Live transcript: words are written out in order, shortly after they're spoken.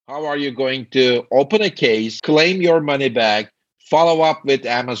How are you going to open a case, claim your money back, follow up with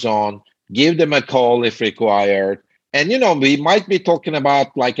Amazon, give them a call if required? And, we might be talking about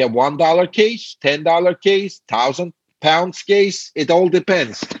like a $1 case, $10 case, £1,000 case. It all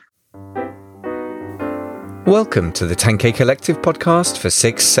depends. Welcome to the 10K Collective podcast for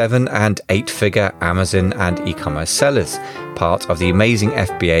 6, 7 and 8-figure Amazon and e-commerce sellers, part of the amazing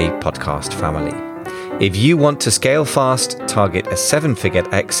FBA podcast family. If you want to scale fast, target a 7-figure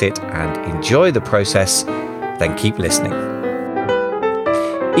exit and enjoy the process, then keep listening.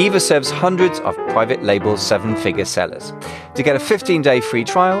 Eva serves hundreds of private label 7-figure sellers. To get a 15-day free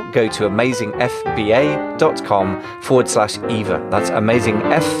trial, go to amazingfba.com/Eva. That's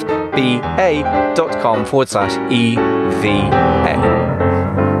amazingfba.com/EVA.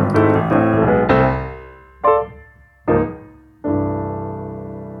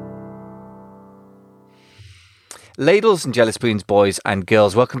 Ladles and jelly spoons, boys and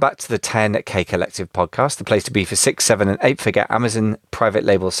girls, welcome back to the 10K Collective podcast, the place to be for 6, 7 and 8-figure Amazon private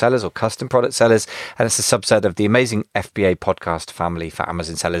label sellers or custom product sellers. And it's a subset of the amazing FBA podcast family for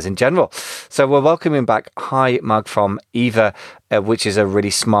Amazon sellers in general. So we're welcoming back Hi Mug from Eva, which is a really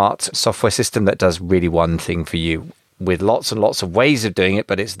smart software system that does really one thing for you, with lots and lots of ways of doing it,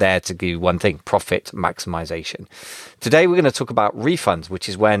 but it's there to do one thing: profit maximization. Today, we're going to talk about refunds, which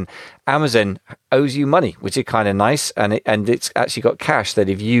is when Amazon owes you money, which is kind of nice. And it's actually got cash that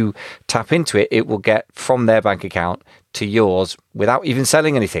if you tap into it, it will get from their bank account to yours without even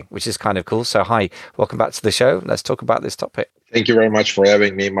selling anything, which is kind of cool. So hi, welcome back to the show. Let's talk about this topic. Thank you very much for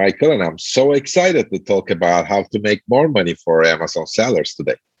having me, Michael. And I'm so excited to talk about how to make more money for Amazon sellers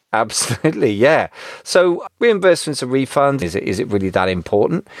today. Absolutely, yeah. So reimbursements and refunds, is it really that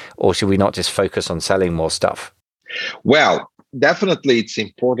important? Or should we not just focus on selling more stuff? Well, definitely it's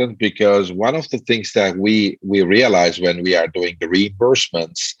important, because one of the things that we realize when we are doing the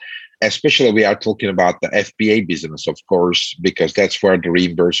reimbursements, especially we are talking about the FBA business, of course, because that's where the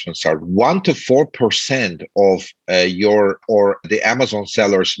reimbursements are. 1 to 4% of your or the Amazon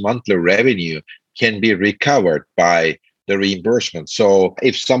seller's monthly revenue can be recovered by the reimbursement. So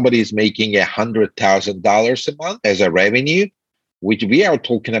if somebody is making $100,000 a month as a revenue, which we are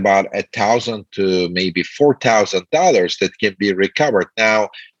talking about $1,000 to maybe $4,000 that can be recovered. Now,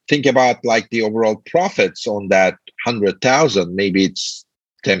 think about like the overall profits on that 100,000. Maybe it's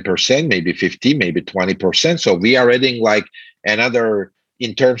 10%, maybe 15, maybe 20%. So we are adding like another,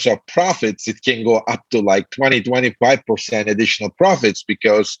 in terms of profits, it can go up to like 20, 25% additional profits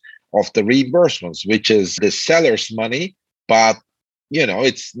because of the reimbursements, which is the seller's money. But,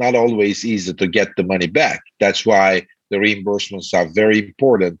 it's not always easy to get the money back. That's why the reimbursements are very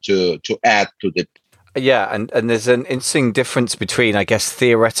important to add to the. Yeah, and there's an interesting difference between, I guess,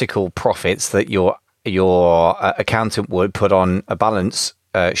 theoretical profits that your accountant would put on a balance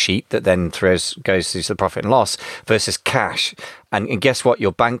sheet that then goes through the profit and loss versus cash. And guess what?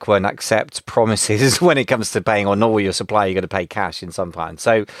 Your bank won't accept promises when it comes to paying, or nor will your supplier. You're going to pay cash in some time.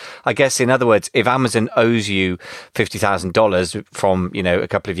 So I guess, in other words, if Amazon owes you $50,000 from, a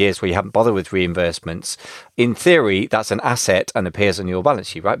couple of years where you haven't bothered with reimbursements, in theory, that's an asset and appears on your balance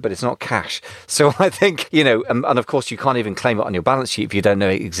sheet, right? But it's not cash. So I think, and of course, you can't even claim it on your balance sheet if you don't know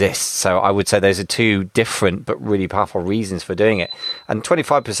it exists. So I would say those are two different but really powerful reasons for doing it. And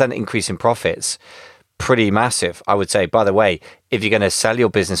 25% increase in profits, pretty massive, I would say. By the way, if you're going to sell your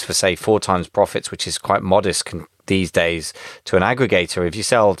business for, say, 4 times profits, which is quite modest these days, to an aggregator, if you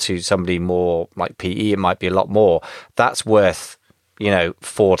sell to somebody more like PE, it might be a lot more. That's worth,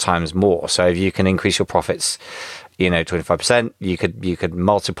 4 times more. So if you can increase your profits, 25%, you could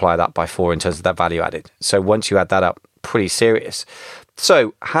multiply that by 4 in terms of that value added. So once you add that up, pretty serious.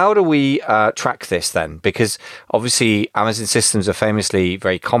 So how do we track this then? Because obviously Amazon systems are famously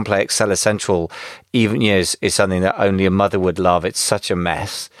very complex. Seller Central even is something that only a mother would love. It's such a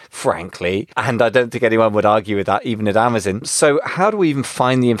mess, frankly. And I don't think anyone would argue with that, even at Amazon. So how do we even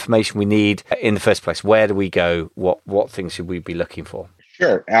find the information we need in the first place? Where do we go? What things should we be looking for?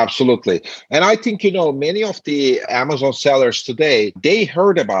 Sure, absolutely. And I think, many of the Amazon sellers today, they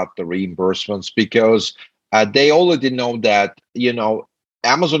heard about the reimbursements because they already know that,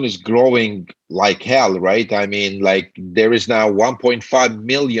 Amazon is growing like hell, right? I mean, like there is now 1.5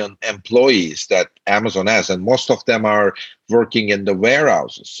 million employees that Amazon has, and most of them are working in the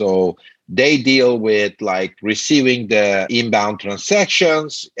warehouses. So they deal with like receiving the inbound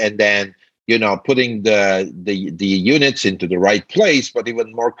transactions and then, putting the units into the right place. But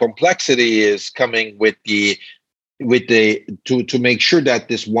even more complexity is coming with to make sure that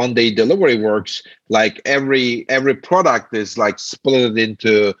this 1-day delivery works. Like every product is like split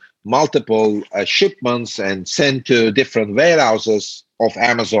into multiple shipments and sent to different warehouses of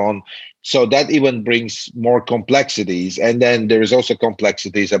Amazon. So that even brings more complexities. And then there is also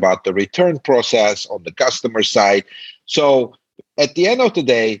complexities about the return process on the customer side. So at the end of the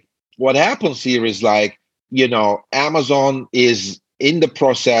day, what happens here is like, Amazon is in the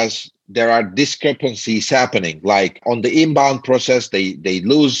process. There are discrepancies happening. Like on the inbound process, they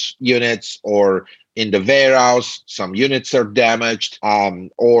lose units, or in the warehouse, some units are damaged,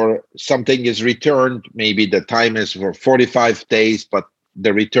 or something is returned. Maybe the time is for 45 days, but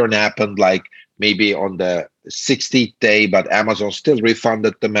the return happened like maybe on the 60th day, but Amazon still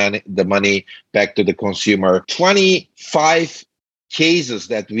refunded the money back to the consumer. 25 cases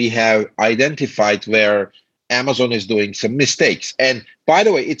that we have identified where Amazon is doing some mistakes. And by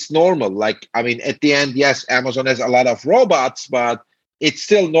the way, it's normal. Like, I mean, at the end, yes, Amazon has a lot of robots, but it's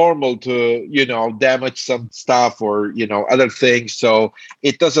still normal to, damage some stuff or, other things. So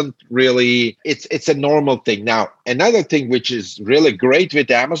it doesn't really, it's a normal thing. Now, another thing which is really great with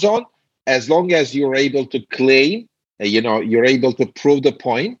Amazon, as long as you're able to claim, you're able to prove the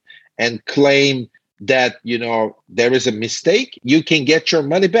point and claim that, there is a mistake, you can get your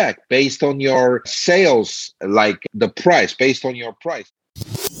money back based on your sales, like the price, based on your price.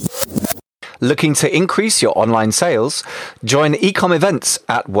 Looking to increase your online sales? Join Ecom Events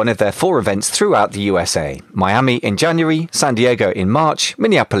at one of their 4 events throughout the USA. Miami in January, San Diego in March,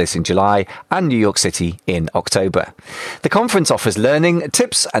 Minneapolis in July, and New York City in October. The conference offers learning,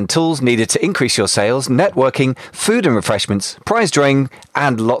 tips, and tools needed to increase your sales, networking, food and refreshments, prize drawing,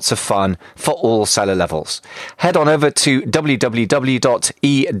 and lots of fun for all seller levels. Head on over to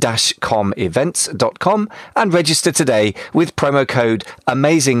www.e-comevents.com and register today with promo code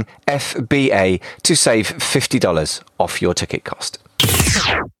AMAZINGFB to save $50 off your ticket cost.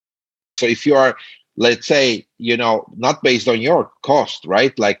 So if you are, let's say, not based on your cost,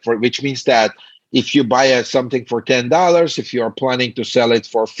 right? Like which means that if you buy something for $10, if you are planning to sell it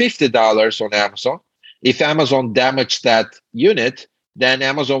for $50 on Amazon, if Amazon damaged that unit, then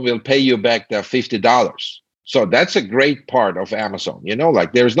Amazon will pay you back the $50. So that's a great part of Amazon,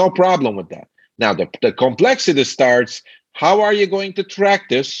 like there's no problem with that. Now, the complexity starts. How are you going to track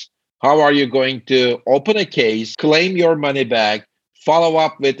this? How are you going to open a case, claim your money back, follow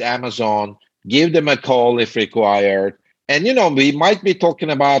up with Amazon, give them a call if required? And, we might be talking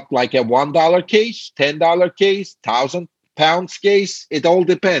about like a $1 case, $10 case, £1,000 case. It all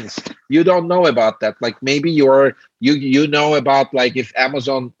depends. You don't know about that. Like maybe you know about like if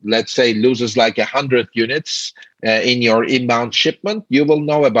Amazon, let's say, loses like 100 units in your inbound shipment, you will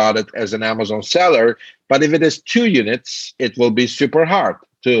know about it as an Amazon seller. But if it is 2 units, it will be super hard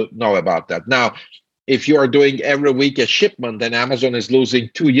to know about that. Now, if you are doing every week a shipment and Amazon is losing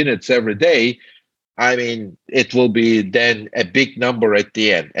 2 units every day, I mean, it will be then a big number at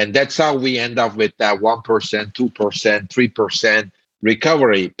the end. And that's how we end up with that 1%, 2%, 3%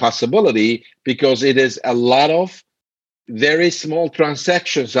 recovery possibility, because it is a lot of very small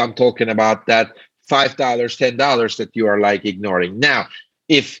transactions I'm talking about, that $5, $10 that you are like ignoring. Now,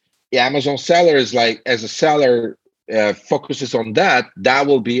 if the Amazon seller is like, as a seller, focuses on that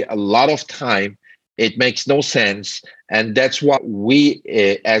will be a lot of time. It makes no sense. And that's what we,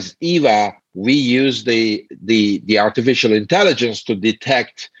 as Eva, we use the artificial intelligence to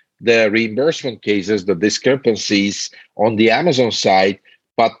detect the reimbursement cases, the discrepancies on the Amazon side.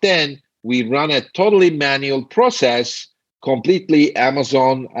 But then we run a totally manual process, completely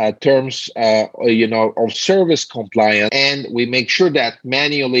Amazon terms, of service compliant. And we make sure that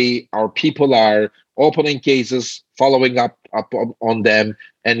manually our people are opening cases, following up on them.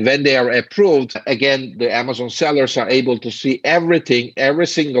 And when they are approved, again, the Amazon sellers are able to see everything, every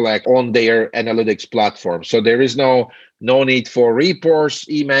single act on their analytics platform. So there is no need for reports,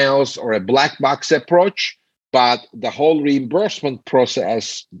 emails, or a black box approach, but the whole reimbursement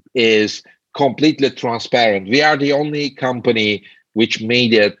process is completely transparent. We are the only company which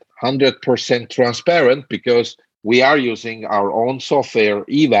made it 100% transparent, because we are using our own software,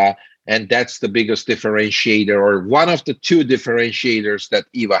 Eva, and that's the biggest differentiator, or one of the 2 differentiators that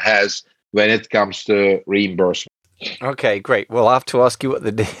Eva has when it comes to reimbursement. Okay, great. Well, I'll have to ask you what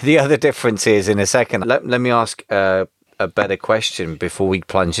the other difference is in a second. Let me ask a better question before we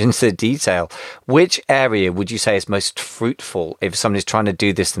plunge into the detail. Which area would you say is most fruitful if somebody's trying to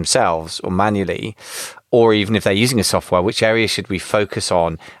do this themselves or manually, or even if they're using a software? Which area should we focus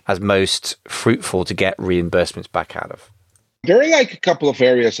on as most fruitful to get reimbursements back out of? There are like a couple of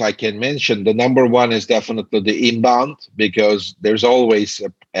areas I can mention. The number one is definitely the inbound, because there's always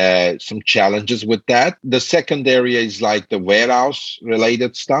some challenges with that. The second area is like the warehouse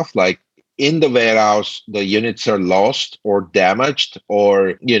related stuff. Like in the warehouse, the units are lost or damaged,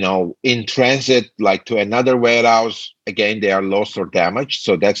 or, in transit, like to another warehouse, again, they are lost or damaged.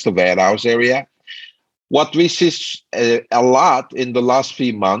 So that's the warehouse area. What we see a lot in the last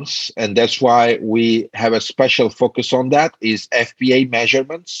few months, and that's why we have a special focus on that, is FBA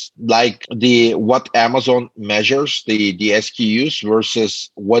measurements, like what Amazon measures, the SKUs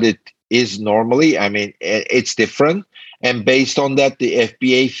versus what it is normally. I mean, it's different. And based on that, the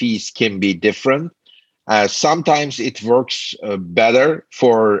FBA fees can be different. Sometimes it works better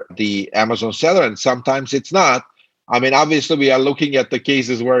for the Amazon seller, and sometimes it's not. I mean, obviously, we are looking at the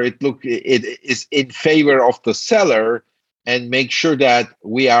cases where it is in favor of the seller, and make sure that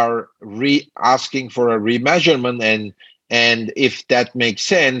we are asking for a remeasurement, and if that makes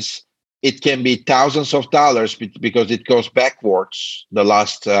sense, it can be thousands of dollars because it goes backwards the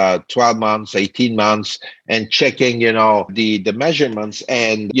last 12 months, 18 months, and checking, the measurements,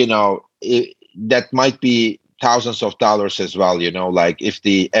 and that might be thousands of dollars as well, like if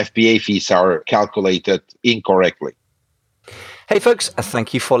the FBA fees are calculated incorrectly. Hey folks,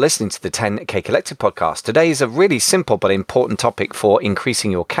 thank you for listening to the 10K Collective podcast. Today is a really simple but important topic for increasing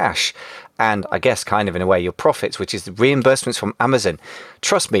your cash and, I guess, kind of in a way, your profits, which is the reimbursements from Amazon.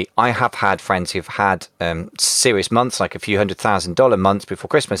 Trust me, I have had friends who've had serious months, like a few $100,000 months before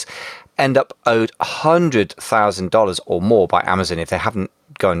Christmas, end up owed $100,000 or more by Amazon if they haven't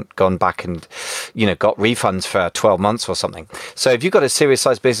gone back and got refunds for 12 months or something. So if you've got a serious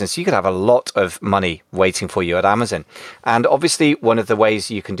sized business, you could have a lot of money waiting for you at Amazon. And obviously one of the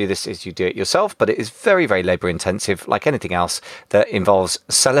ways you can do this is you do it yourself, but it is very, very labor intensive, like anything else that involves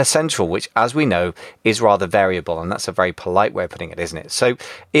Seller Central, which, as we know, is rather variable, and that's a very polite way of putting it, isn't it? So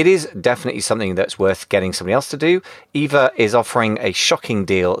it is definitely something that's worth getting somebody else to do. Eva is offering a shocking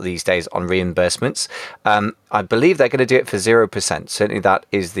deal these days on reimbursements. I believe they're going to do it for 0%. Certainly that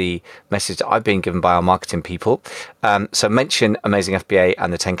is the message that I've been given by our marketing people. So mention Amazing FBA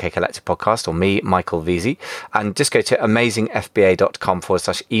and the 10K Collective podcast, or me, Michael Veazey, and just go to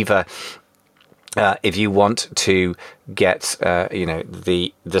amazingfba.com/Eva if you want to get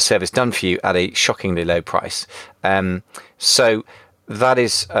the service done for you at a shockingly low price. So that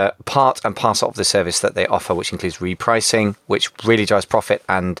is part and parcel of the service that they offer, which includes repricing, which really drives profit,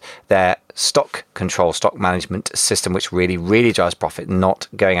 and their stock control, stock management system, which really, really drives profit. Not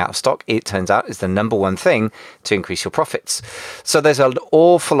going out of stock, it turns out, is the number one thing to increase your profits. So there's an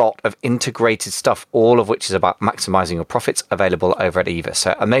awful lot of integrated stuff, all of which is about maximizing your profits, available over at Eva.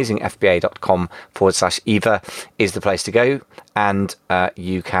 So amazingfba.com/Eva is the place to go. And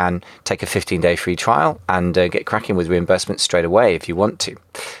you can take a 15-day free trial and get cracking with reimbursements straight away if you want to.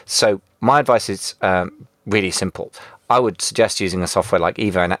 So my advice is really simple. I would suggest using a software like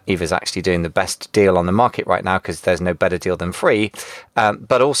Eva, and Eva's actually doing the best deal on the market right now because there's no better deal than free.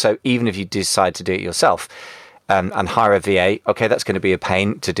 But also, even if you decide to do it yourself and hire a VA, okay, that's going to be a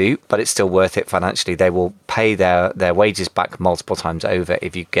pain to do, but it's still worth it financially. They will pay their wages back multiple times over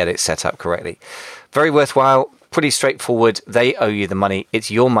if you get it set up correctly. Very worthwhile. Pretty straightforward. They owe you the money. It's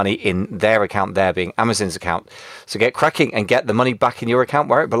your money in their account, there being Amazon's account. So get cracking and get the money back in your account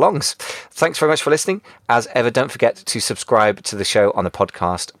where it belongs. Thanks very much for listening. As ever, don't forget to subscribe to the show on the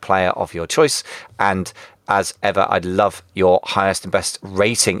podcast player of your choice. And as ever, I'd love your highest and best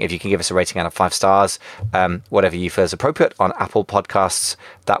rating. If you can give us a rating out of 5 stars, whatever you feel is appropriate on Apple Podcasts,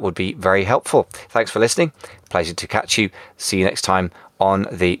 that would be very helpful. Thanks for listening. Pleasure to catch you. See you next time on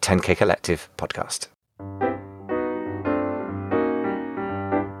the 10K Collective podcast.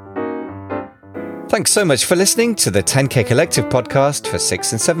 Thanks so much for listening to the 10K Collective podcast for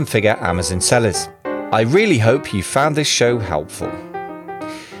 6- and 7-figure Amazon sellers. I really hope you found this show helpful.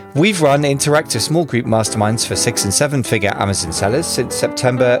 We've run interactive small group masterminds for 6- and 7-figure Amazon sellers since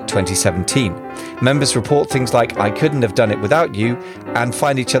September 2017. Members report things like, "I couldn't have done it without you," and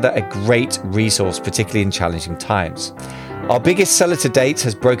find each other a great resource, particularly in challenging times. Our biggest seller to date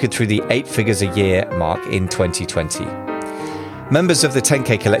has broken through the 8 figures a year mark in 2020. Members of the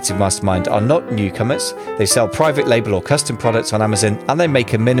 10K Collective Mastermind are not newcomers. They sell private label or custom products on Amazon, and they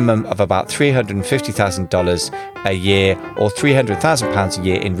make a minimum of about $350,000 a year or £300,000 a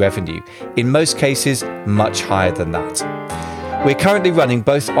year in revenue. In most cases, much higher than that. We're currently running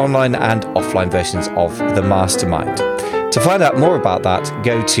both online and offline versions of the Mastermind. To find out more about that,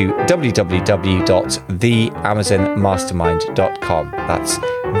 go to www.theamazonmastermind.com. That's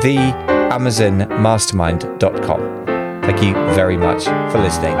theamazonmastermind.com. Thank you very much for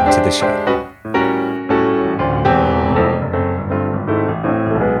listening to the show.